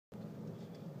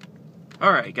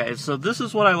Alright guys, so this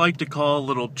is what I like to call a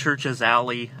little church's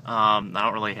alley. I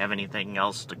don't really have anything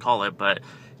else to call it, but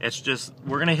it's just,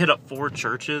 we're going to hit up 4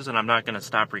 churches and I'm not going to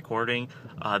stop recording.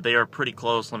 They are pretty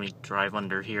close. Let me drive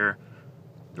under here.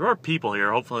 There are people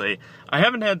here, hopefully. I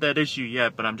haven't had that issue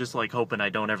yet, but I'm just like hoping I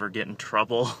don't ever get in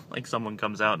trouble. Like someone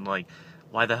comes out and like,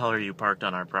 why the hell are you parked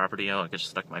on our property? You know, like I just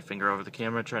stuck my finger over the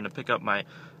camera trying to pick up my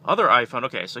other iPhone.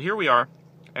 Okay, so here we are.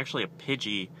 Actually a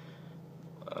Pidgey.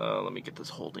 Let me get this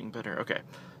holding better. Okay,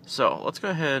 so let's go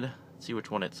ahead and see which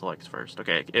one it selects first.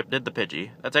 Okay, it did the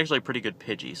Pidgey. That's actually a pretty good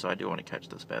Pidgey, so I do want to catch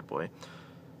this bad boy.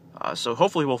 So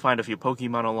hopefully we'll find a few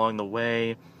Pokemon along the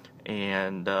way,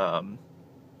 and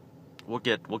we'll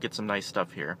get some nice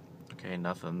stuff here. Okay,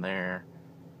 nothing there.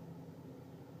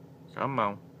 Come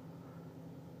on.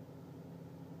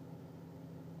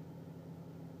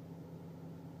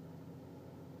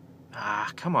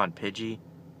 Ah, come on, Pidgey.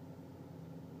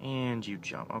 And you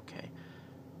jump. Okay.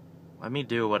 Let me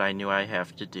do what I knew I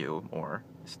have to do more.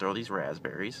 Is throw these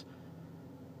raspberries.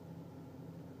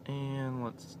 And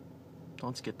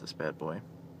let's get this bad boy.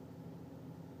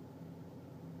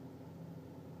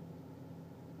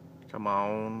 Come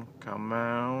on. Come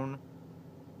on.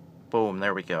 Boom,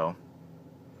 there we go.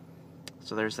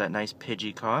 So there's that nice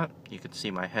Pidgey caught. You can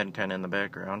see my head kind of in the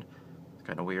background. It's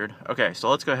kind of weird. Okay, so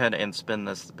let's go ahead and spin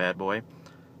this bad boy.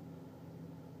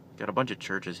 Got a bunch of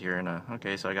churches here, and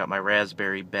okay, so I got my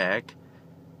raspberry back.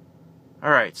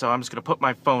 Alright, so I'm just going to put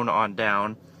my phone on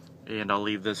down, and I'll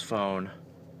leave this phone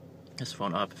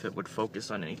up if it would focus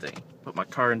on anything. Put my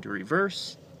car into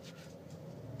reverse.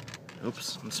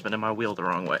 Oops, I'm spinning my wheel the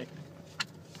wrong way.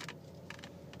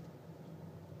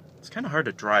 It's kind of hard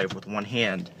to drive with one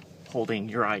hand holding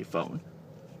your iPhone,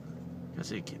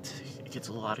 because it gets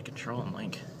a lot of control and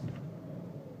like...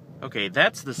 Okay,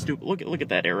 that's the stupid... Look at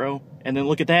that arrow, and then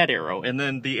look at that arrow, and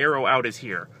then the arrow out is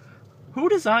here. Who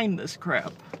designed this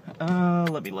crap?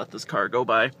 Let me let this car go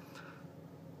by.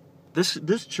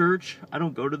 This church, I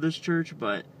don't go to this church,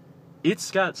 but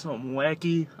it's got something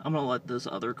wacky. I'm gonna let this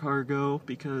other car go,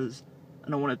 because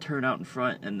I don't want to turn out in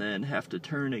front and then have to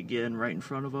turn again right in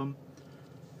front of them.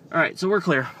 Alright, so we're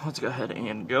clear. Let's go ahead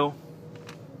and go.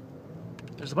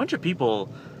 There's a bunch of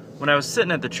people... When I was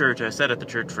sitting at the church, I sat at the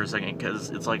church for a second because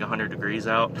it's like 100 degrees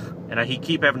out, and I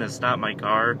keep having to stop my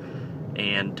car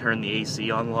and turn the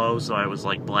AC on low, so I was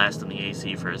like blasting the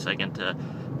AC for a second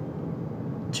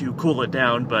to cool it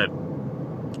down. But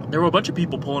there were a bunch of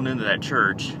people pulling into that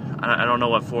church. I don't know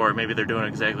what for. Maybe they're doing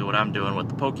exactly what I'm doing with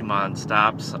the Pokemon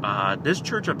stops. This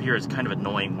church up here is kind of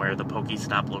annoying where the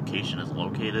Pokestop location is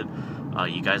located.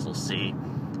 You guys will see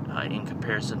in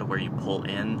comparison to where you pull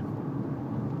in.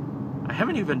 I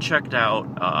haven't even checked out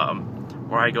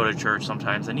where I go to church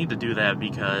sometimes. I need to do that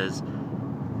because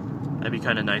that'd be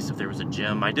kind of nice if there was a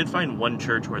gym. I did find one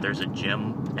church where there's a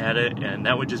gym at it, and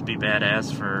that would just be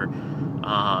badass for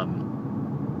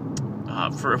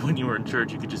when you were in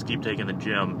church. You could just keep taking the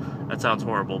gym. That sounds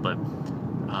horrible, but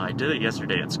I did it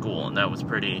yesterday at school, and that was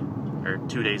or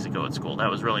 2 days ago at school. That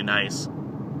was really nice.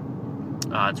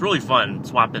 It's really fun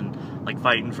swapping, like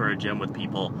fighting for a gym with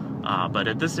people. But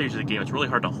at this stage of the game, it's really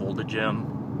hard to hold a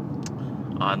gym,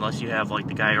 unless you have like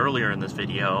the guy earlier in this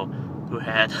video who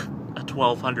had a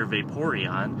 1200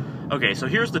 Vaporeon. Okay, so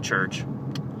here's the church.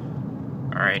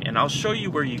 Alright, and I'll show you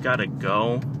where you gotta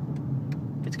go.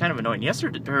 It's kind of annoying.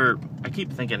 I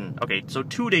keep thinking, okay, so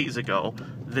 2 days ago,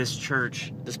 this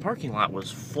parking lot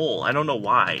was full. I don't know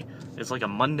why. It's like a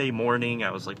Monday morning.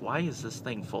 I was like, why is this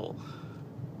thing full?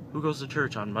 Who goes to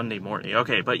church on Monday morning?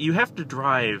 Okay, but you have to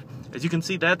drive. As you can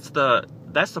see, that's the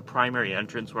primary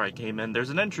entrance where I came in. There's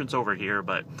an entrance over here,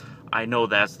 but I know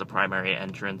that's the primary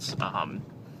entrance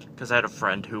because I had a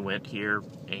friend who went here,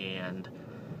 and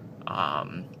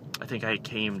I think I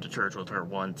came to church with her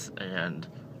once, and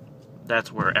that's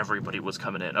where everybody was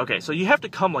coming in. Okay, so you have to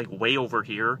come like way over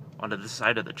here onto this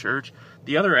side of the church.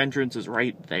 The other entrance is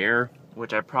right there,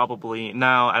 which I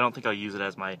don't think I'll use it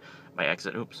as my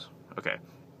exit. Oops. Okay.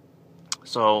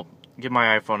 So, give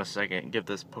my iPhone a second, give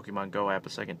this Pokemon Go app a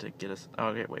second to get us...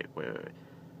 Okay, wait.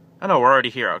 I know, we're already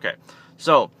here, okay.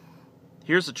 So,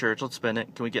 here's the church, let's spin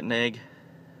it. Can we get an egg?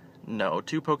 No,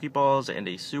 2 Pokeballs and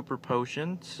a Super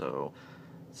Potion, so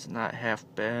it's not half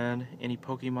bad. Any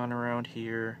Pokemon around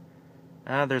here?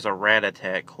 There's a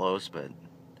Rattata close, but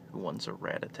who wants a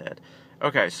Rattata?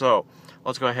 Okay, so,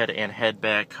 let's go ahead and head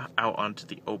back out onto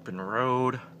the open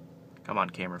road. Come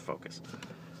on, camera, focus.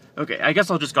 Okay, I guess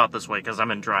I'll just go out this way because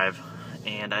I'm in drive,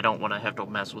 and I don't want to have to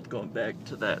mess with going back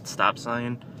to that stop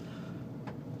sign.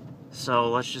 So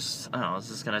let's just, I don't know, is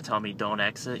this going to tell me don't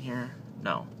exit here?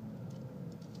 No.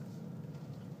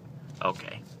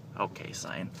 Okay,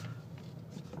 sign.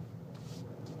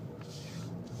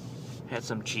 Had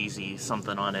some cheesy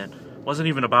something on it. Wasn't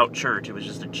even about church, it was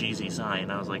just a cheesy sign.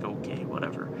 I was like, okay,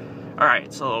 whatever.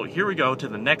 Alright, so here we go to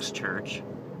the next church.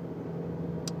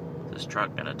 Is this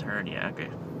truck gonna turn? Yeah, okay.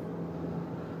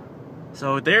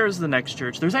 So there's the next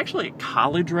church. There's actually a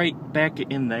college right back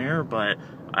in there, but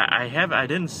I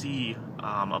didn't see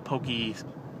a Pokestop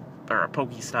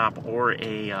or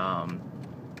a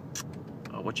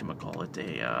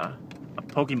a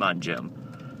Pokemon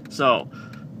gym. So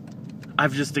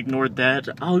I've just ignored that.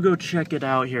 I'll go check it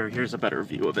out here. Here's a better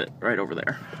view of it right over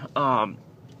there.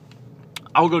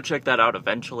 I'll go check that out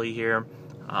eventually here.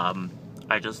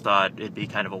 I just thought it'd be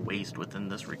kind of a waste within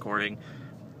this recording.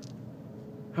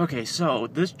 Okay, so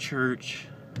this church,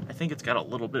 I think it's got a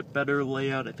little bit better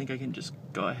layout. I think I can just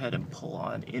go ahead and pull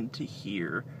on into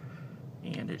here,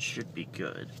 and it should be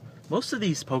good. Most of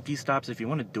these Pokestops, if you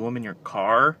want to do them in your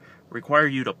car, require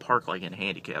you to park like in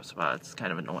handicap spots. It's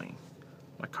kind of annoying.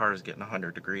 My car is getting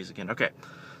 100 degrees again. Okay,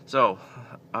 so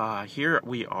here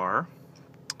we are.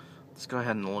 Let's go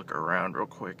ahead and look around real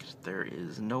quick. There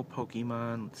is no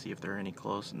Pokemon. Let's see if there are any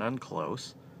close. None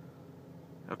close.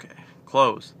 Okay,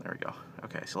 close. There we go.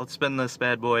 Okay, so let's spin this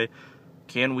bad boy.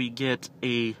 Can we get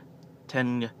a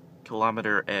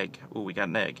 10-kilometer egg? Ooh, we got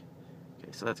an egg.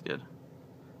 Okay, so that's good.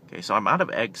 Okay, so I'm out of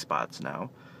egg spots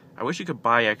now. I wish you could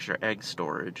buy extra egg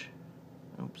storage.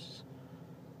 Oops.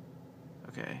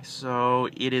 Okay, so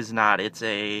it is not. It's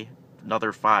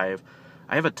another 5.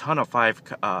 I have a ton of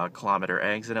 5-kilometer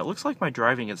eggs, and it looks like my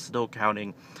driving is still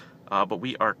counting, but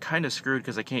we are kind of screwed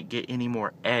because I can't get any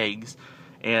more eggs.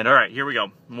 And all right, here we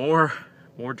go. More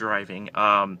driving.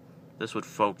 This would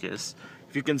focus.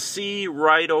 If you can see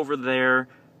right over there,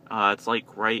 it's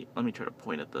like right. Let me try to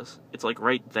point at this. It's like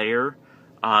right there.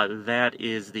 That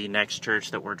is the next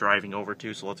church that we're driving over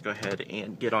to. So let's go ahead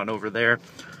and get on over there.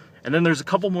 And then there's a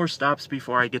couple more stops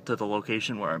before I get to the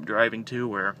location where I'm driving to,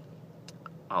 where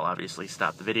I'll obviously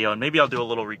stop the video, and maybe I'll do a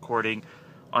little recording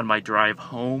on my drive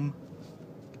home.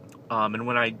 And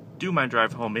when I do my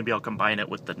drive home, maybe I'll combine it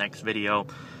with the next video,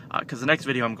 because the next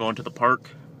video I'm going to the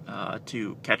park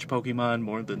to catch Pokemon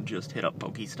more than just hit up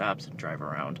Pokestops and drive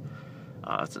around.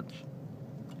 Since,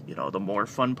 you know, the more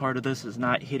fun part of this is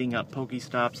not hitting up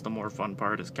Pokestops, the more fun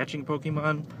part is catching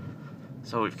Pokemon.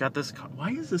 So we've got this car.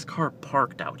 Why is this car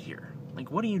parked out here?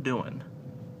 Like, what are you doing?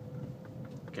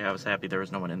 Okay, I was happy there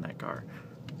was no one in that car.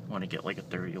 I want to get like a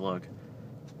dirty look.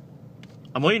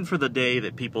 I'm waiting for the day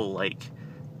that people, like,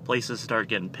 places start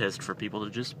getting pissed for people to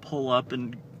just pull up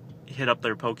and hit up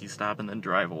their Pokestop and then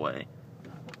drive away.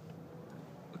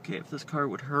 Okay, if this car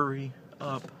would hurry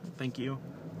up, thank you.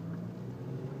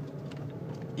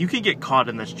 You could get caught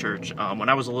in this church. When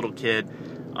I was a little kid,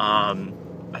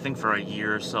 I think for a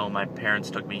year or so, my parents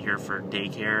took me here for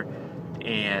daycare,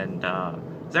 and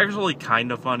it's actually kind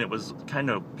of fun. It was kind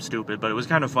of stupid, but it was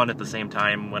kind of fun at the same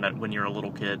time when you're a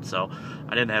little kid, so I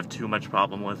didn't have too much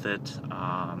problem with it.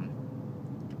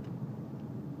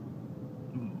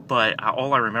 But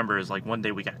all I remember is, like, one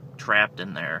day we got trapped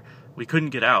in there. We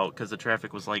couldn't get out because the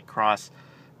traffic was like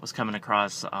coming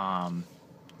across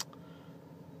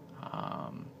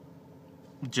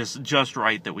just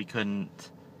right that we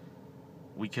couldn't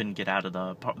get out of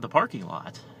the parking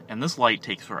lot. And this light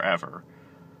takes forever.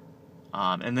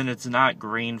 And then it's not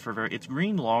green for it's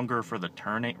green longer for the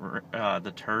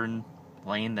turn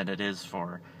lane than it is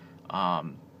for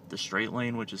the straight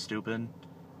lane, which is stupid.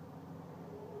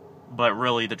 But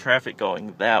really, the traffic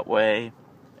going that way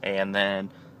and then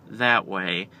that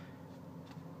way,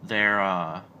 there's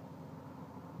a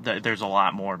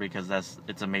lot more, because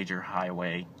it's a major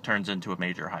highway. Turns into a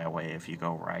major highway if you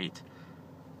go right.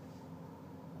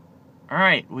 All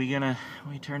right, we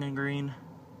turning green?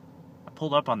 I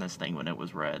pulled up on this thing when it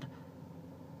was red.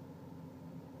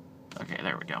 Okay,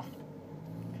 there we go.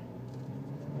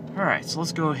 All right, so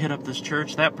let's go hit up this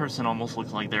church. That person almost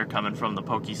looks like they're coming from the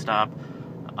Pokestop,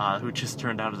 who just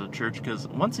turned out of the church, because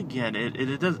once again,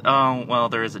 it does. Oh, well,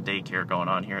 there is a daycare going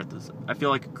on here. I feel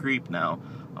like a creep now.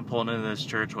 I'm pulling into this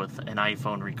church with an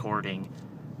iPhone recording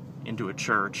into a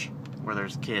church where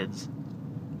there's kids.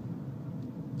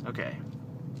 Okay.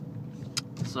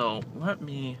 So,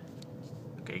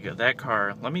 okay, good, that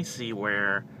car, let me see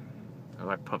where, oh,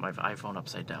 I put my iPhone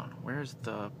upside down. Where's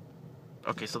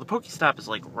okay, so the Pokestop is,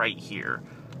 like, right here.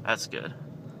 That's good.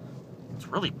 It's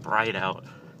really bright out.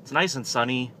 It's nice and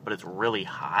sunny, but it's really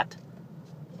hot.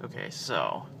 Okay,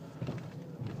 so,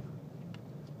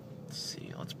 let's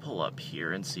see, let's pull up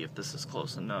here and see if this is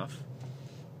close enough.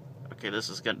 Okay, this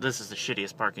is the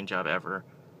shittiest parking job ever.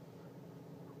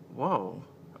 Whoa,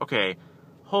 okay.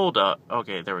 Hold up.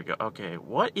 Okay, there we go. Okay,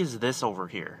 what is this over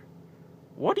here?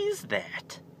 What is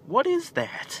that? What is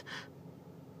that?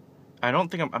 I don't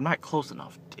think I'm not close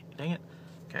enough. Dang it.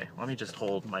 Okay, let me just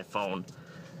hold my phone.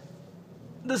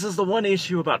 This is the one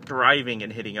issue about driving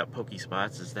and hitting up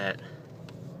Pokespots, is that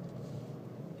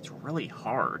it's really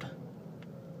hard.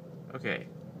 Okay,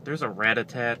 there's a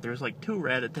Rattata. There's like 2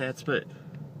 Rattatas, but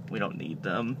we don't need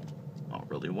them. I don't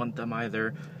really want them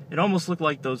either. It almost looked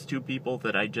like those 2 people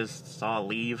that I just saw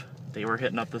leave. They were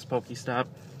hitting up this Pokestop.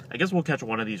 I guess we'll catch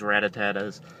one of these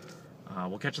Rattatatas.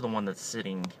 We'll catch the one that's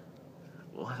sitting...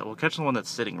 We'll catch the one that's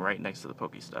sitting right next to the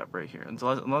Pokestop right here.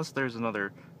 Unless there's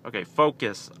another... Okay,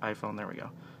 focus, iPhone, there we go.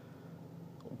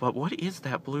 But what is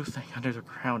that blue thing under the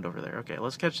ground over there? Okay,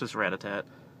 let's catch this Rattata.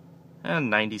 And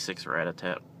 96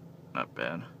 Rattata. Not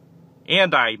bad.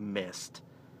 And I missed.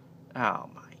 Oh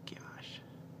my gosh.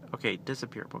 Okay,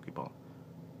 disappear, Pokeball.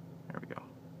 There we go.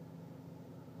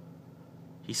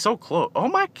 He's so close. Oh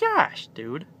my gosh,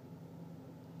 dude.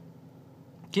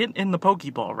 Get in the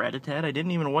Pokeball, Rattata. I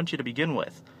didn't even want you to begin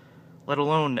with. Let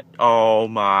alone... Oh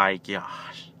my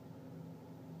gosh.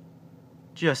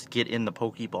 Just get in the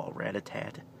Pokeball,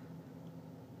 Rattata.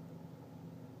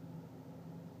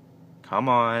 Come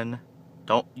on.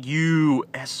 Don't... You,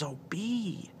 SOB.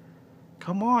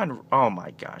 Come on. Oh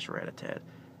my gosh, Rattata.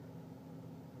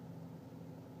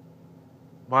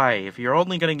 Why? If you're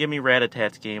only going to give me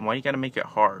Rattatat's game, why you got to make it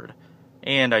hard?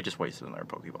 And I just wasted another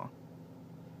Pokeball.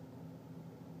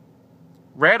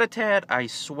 Rattata, I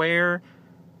swear,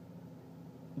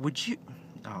 would you...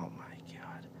 Oh my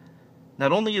god.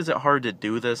 Not only is it hard to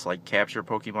do this, like capture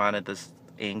Pokemon at this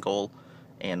angle,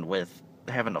 and with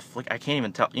having to flick... I can't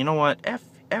even tell... You know what? F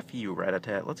you,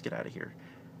 Rattata. Let's get out of here.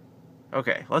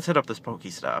 Okay, let's hit up this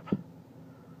Pokestop.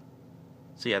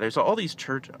 So yeah, there's all these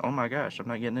church... Oh my gosh, I'm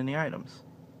not getting any items.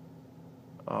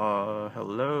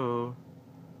 Hello?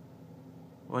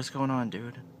 What's going on,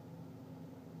 dude?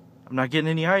 I'm not getting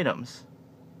any items.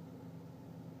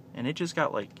 And it just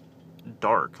got, like,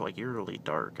 dark, like, eerily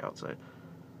dark outside.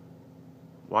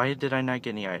 Why did I not get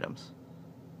any items?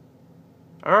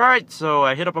 Alright, so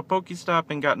I hit up a Pokestop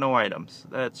and got no items.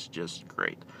 That's just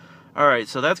great. Alright,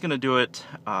 so that's going to do it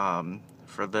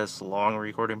for this long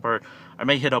recording part. I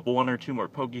may hit up 1 or 2 more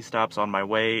Pokestops on my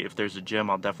way. If there's a gym,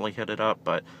 I'll definitely hit it up,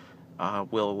 but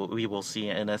we will see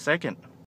in a second.